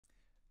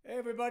Hey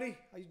everybody,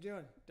 how you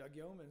doing? Doug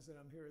Yeomans, and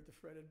I'm here at the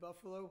Fretted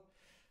Buffalo,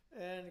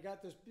 and I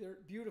got this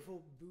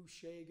beautiful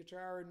Boucher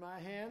guitar in my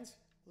hands.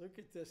 Look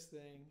at this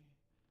thing.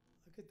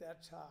 Look at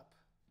that top.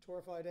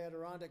 Torrified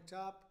Adirondack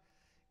top,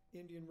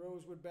 Indian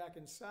Rosewood back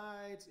and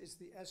sides. It's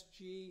the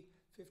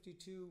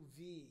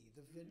SG-52-V,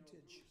 the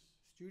vintage.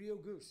 Studio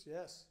Goose,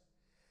 yes.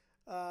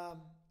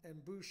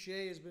 And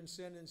Boucher has been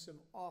sending some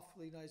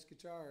awfully nice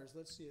guitars.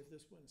 Let's see if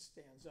this one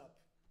stands up.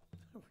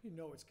 We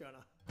know it's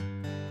gonna.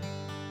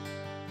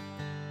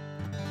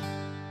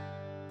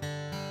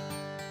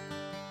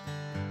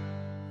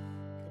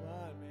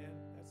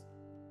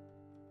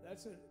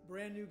 That's a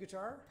brand new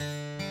guitar.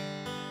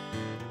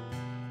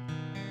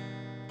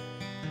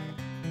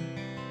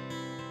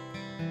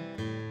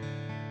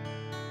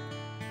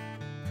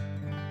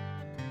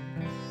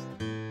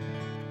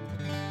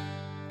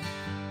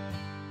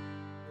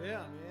 Yeah,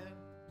 man.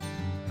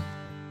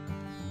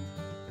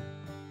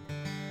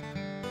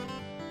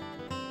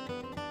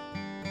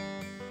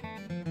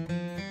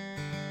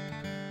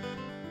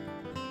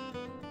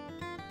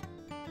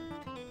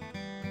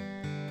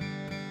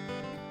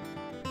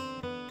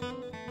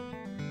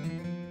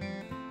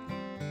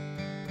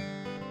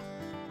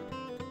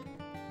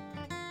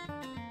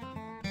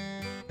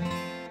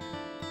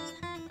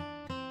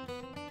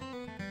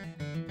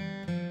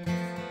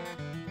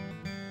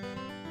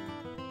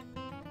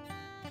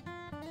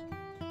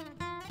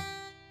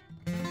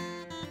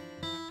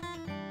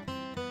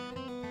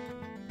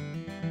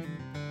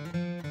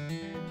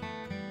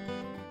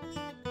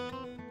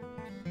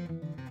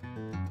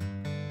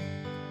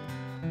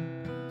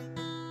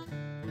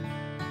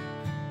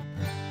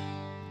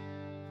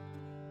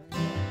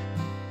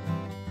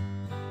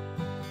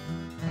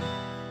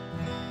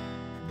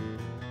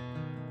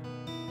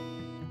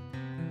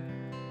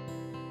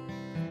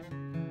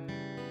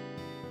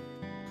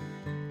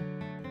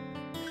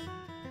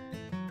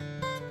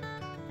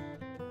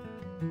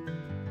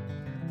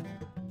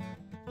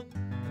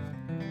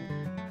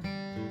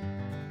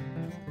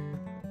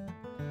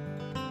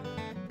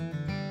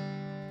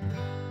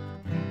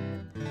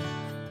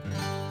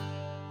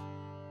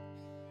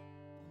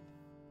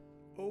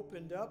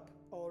 Opened up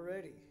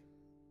already.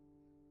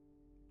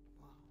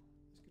 Wow,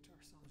 this guitar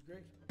sounds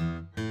great.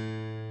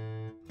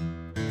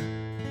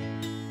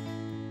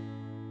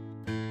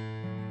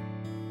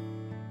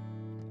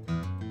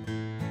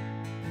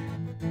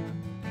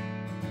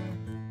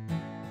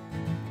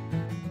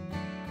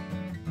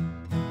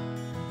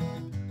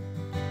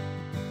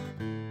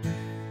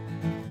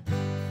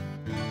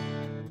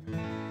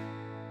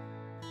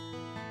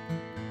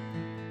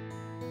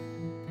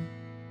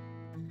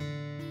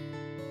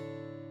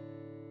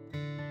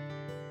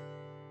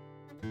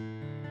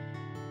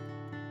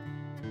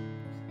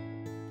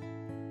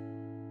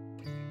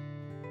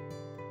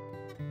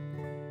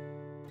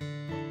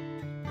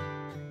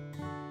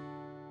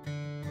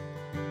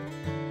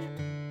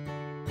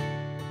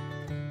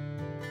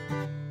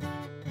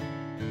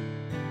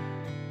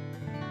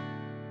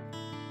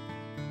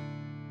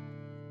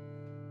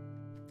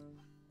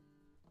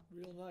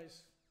 Real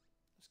nice.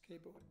 Let's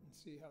capo it and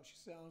see how she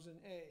sounds in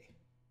A.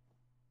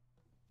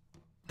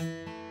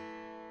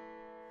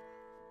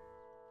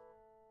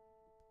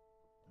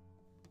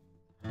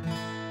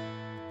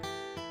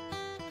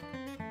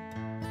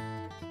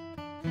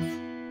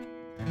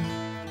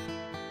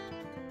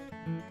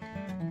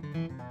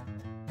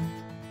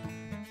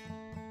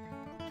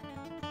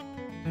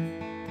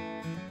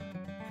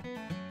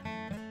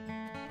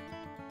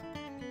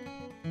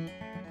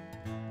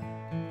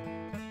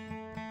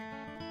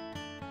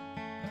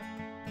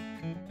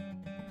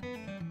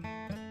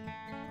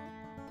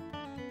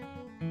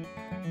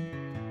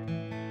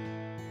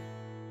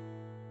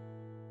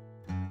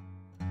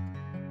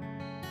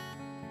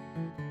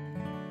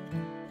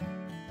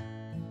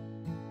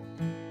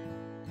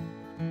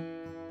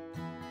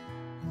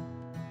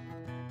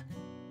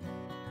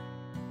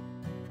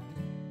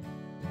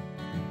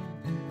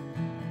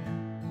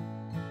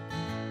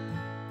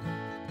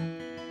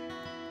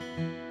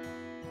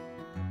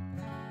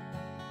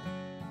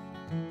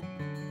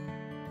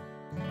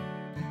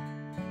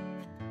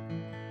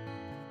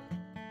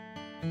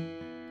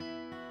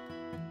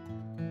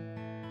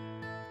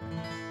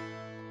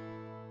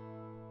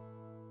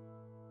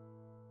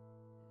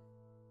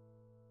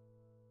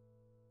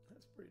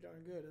 That's pretty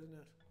darn good, isn't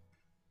it?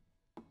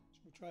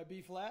 Should we try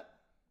B flat?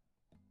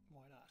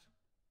 Why not?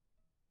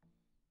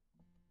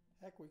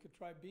 Heck, we could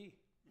try B.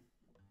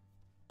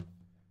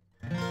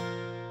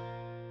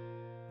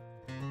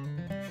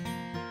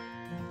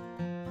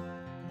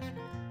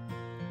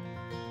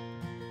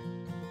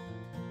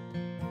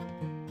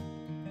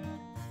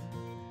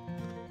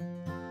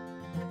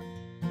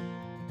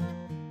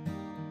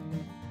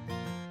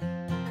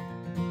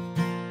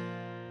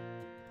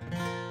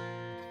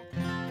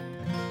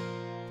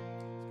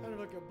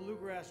 Like a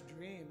bluegrass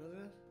dream, isn't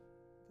it?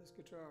 This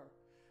guitar.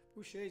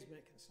 Boucher's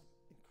making some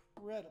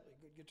incredibly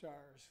good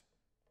guitars.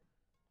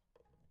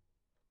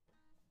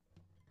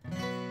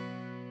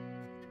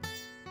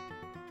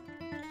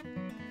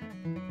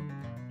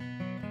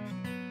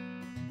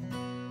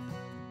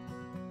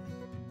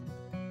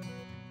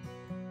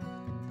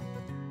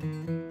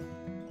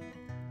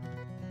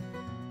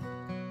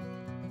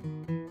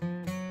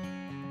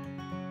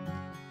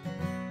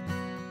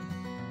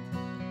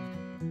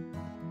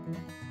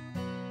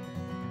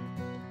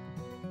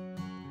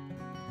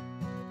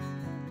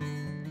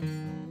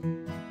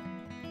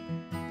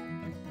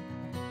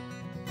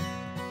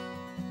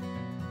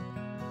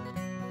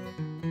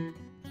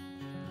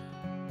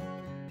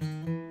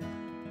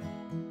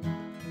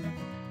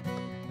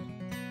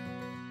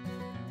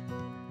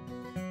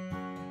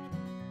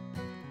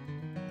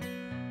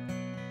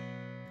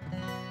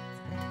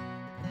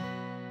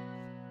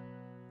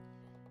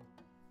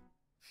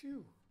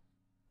 Phew.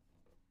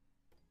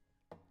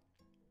 Got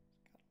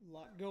a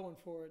lot going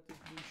for it, this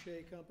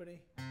Boucher company.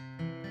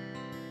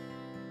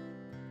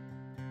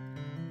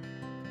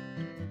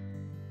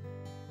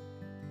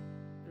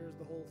 There's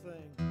the whole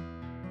thing.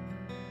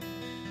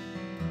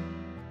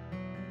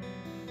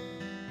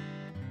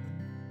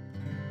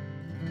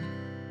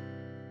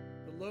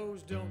 The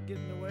lows don't get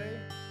in the way.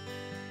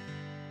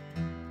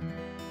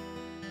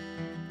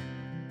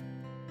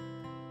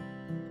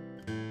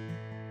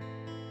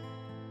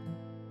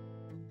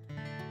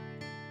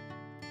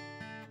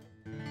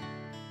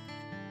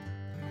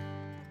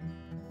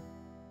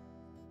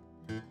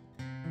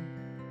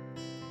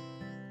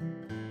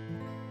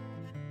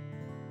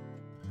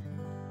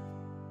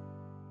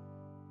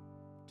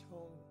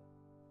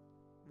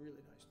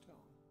 Really nice tone.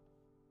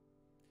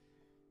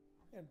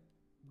 And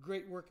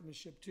great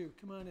workmanship too.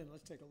 Come on in,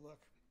 let's take a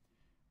look.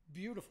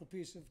 Beautiful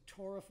piece of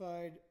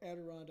Torrified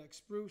Adirondack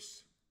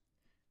spruce,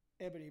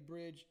 ebony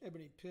bridge,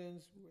 ebony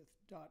pins with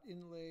dot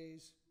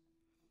inlays,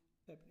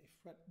 ebony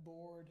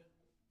fretboard.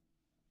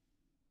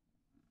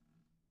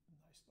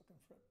 Nice looking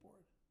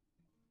fretboard.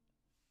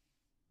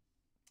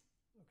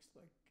 Looks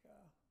like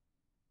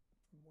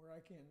from where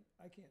I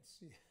can't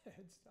see the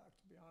headstock,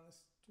 to be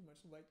honest. Too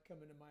much light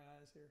coming in my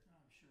eyes here.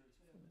 I'm sure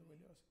it's from the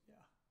windows.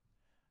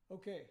 Yeah.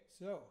 Okay,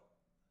 so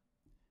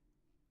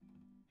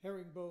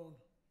herringbone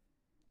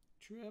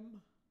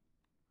trim,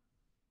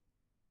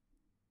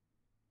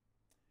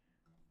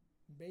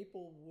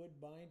 maple wood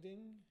binding,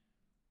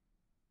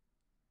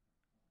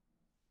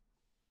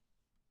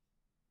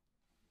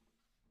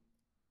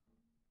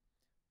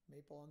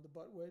 maple on the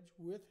butt wedge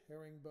with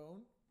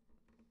herringbone.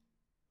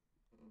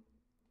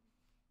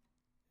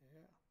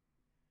 Yeah.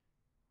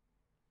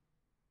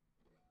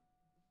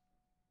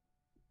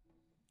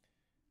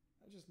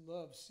 I just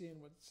love seeing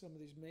what some of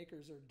these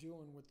makers are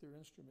doing with their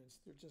instruments.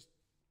 They're just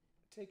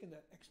taking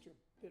that extra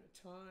bit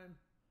of time,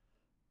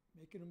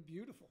 making them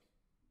beautiful.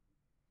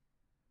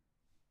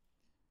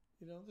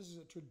 You know, this is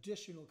a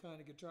traditional kind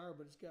of guitar,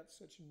 but it's got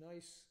such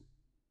nice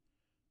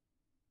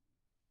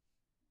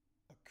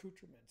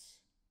accoutrements.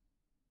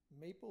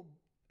 Maple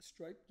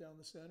stripe down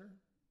the center.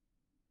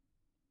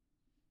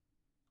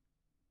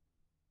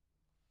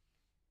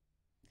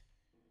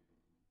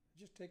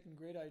 Just taking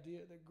the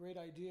great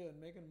idea and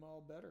making them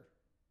all better.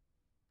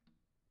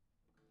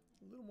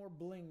 A little more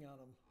bling on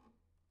them.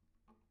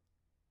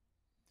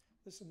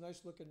 There's some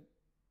nice looking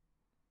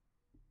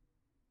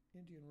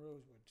Indian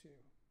rosewood too.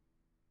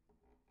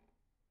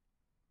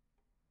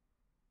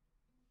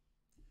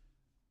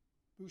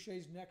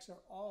 Boucher's necks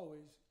are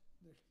always,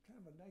 they're kind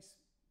of a nice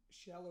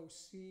shallow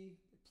C.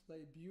 They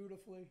play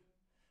beautifully.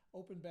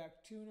 Open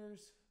back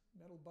tuners,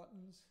 metal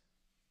buttons.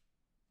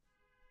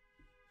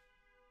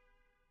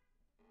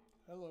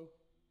 Hello.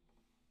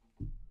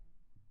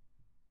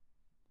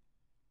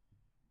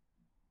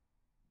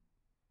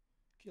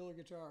 Killer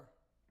guitar.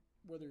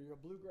 Whether you're a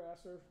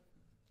bluegrasser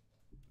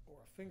or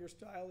a finger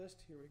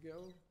stylist, here we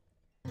go.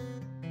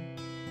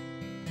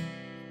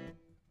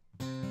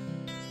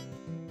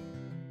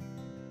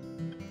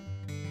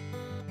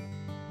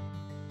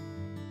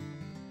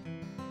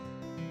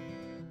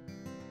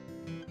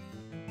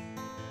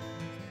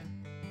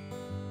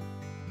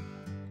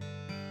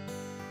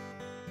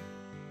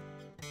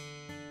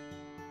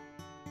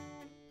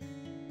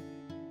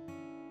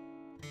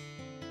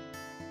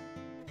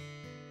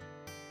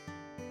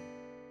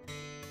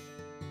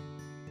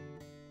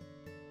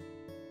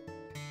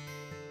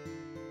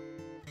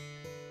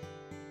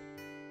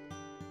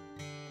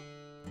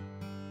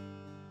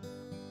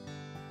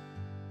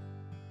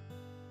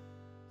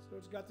 So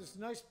it's got this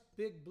nice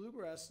big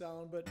bluegrass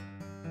sound, but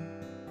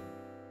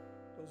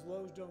those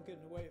lows don't get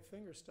in the way of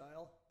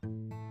fingerstyle.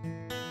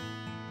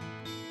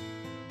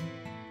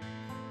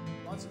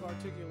 Lots of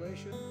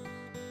articulation.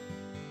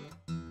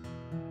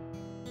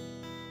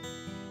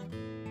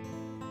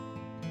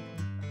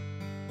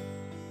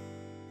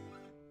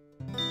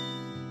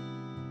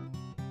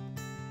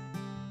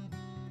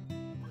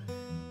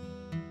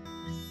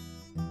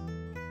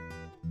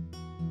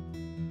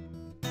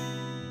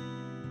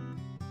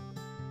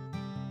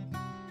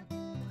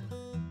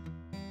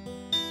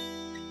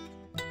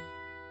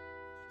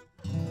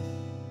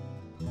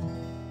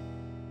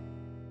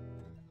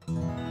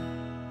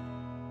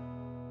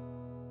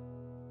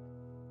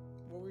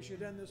 We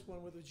should end this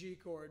one with a G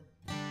chord.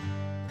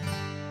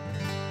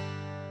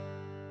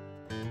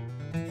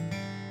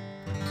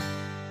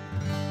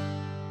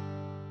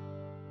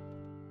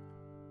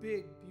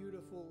 big,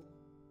 beautiful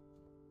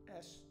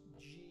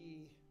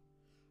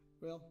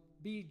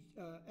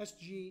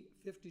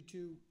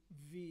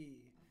SG-52-V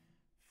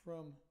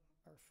from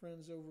our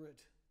friends over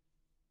at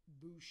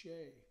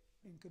Boucher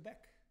in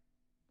Quebec.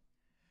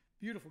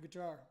 Beautiful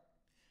guitar.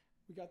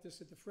 We got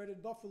this at the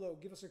Fretted Buffalo.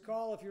 Give us a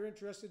call if you're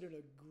interested in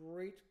a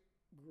great,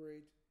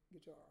 great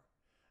guitar.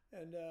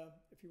 And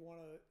if you want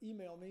to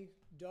email me,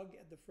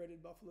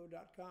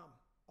 doug@thefrettedbuffalo.com.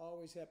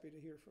 Always happy to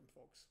hear from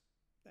folks.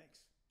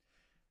 Thanks.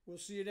 We'll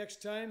see you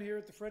next time here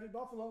at the Fretted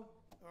Buffalo.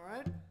 All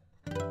right?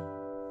 Give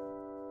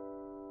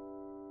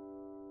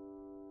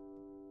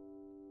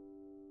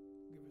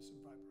us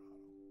some vibrato.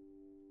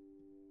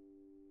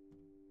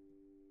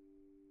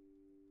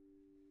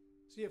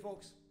 See you,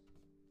 folks.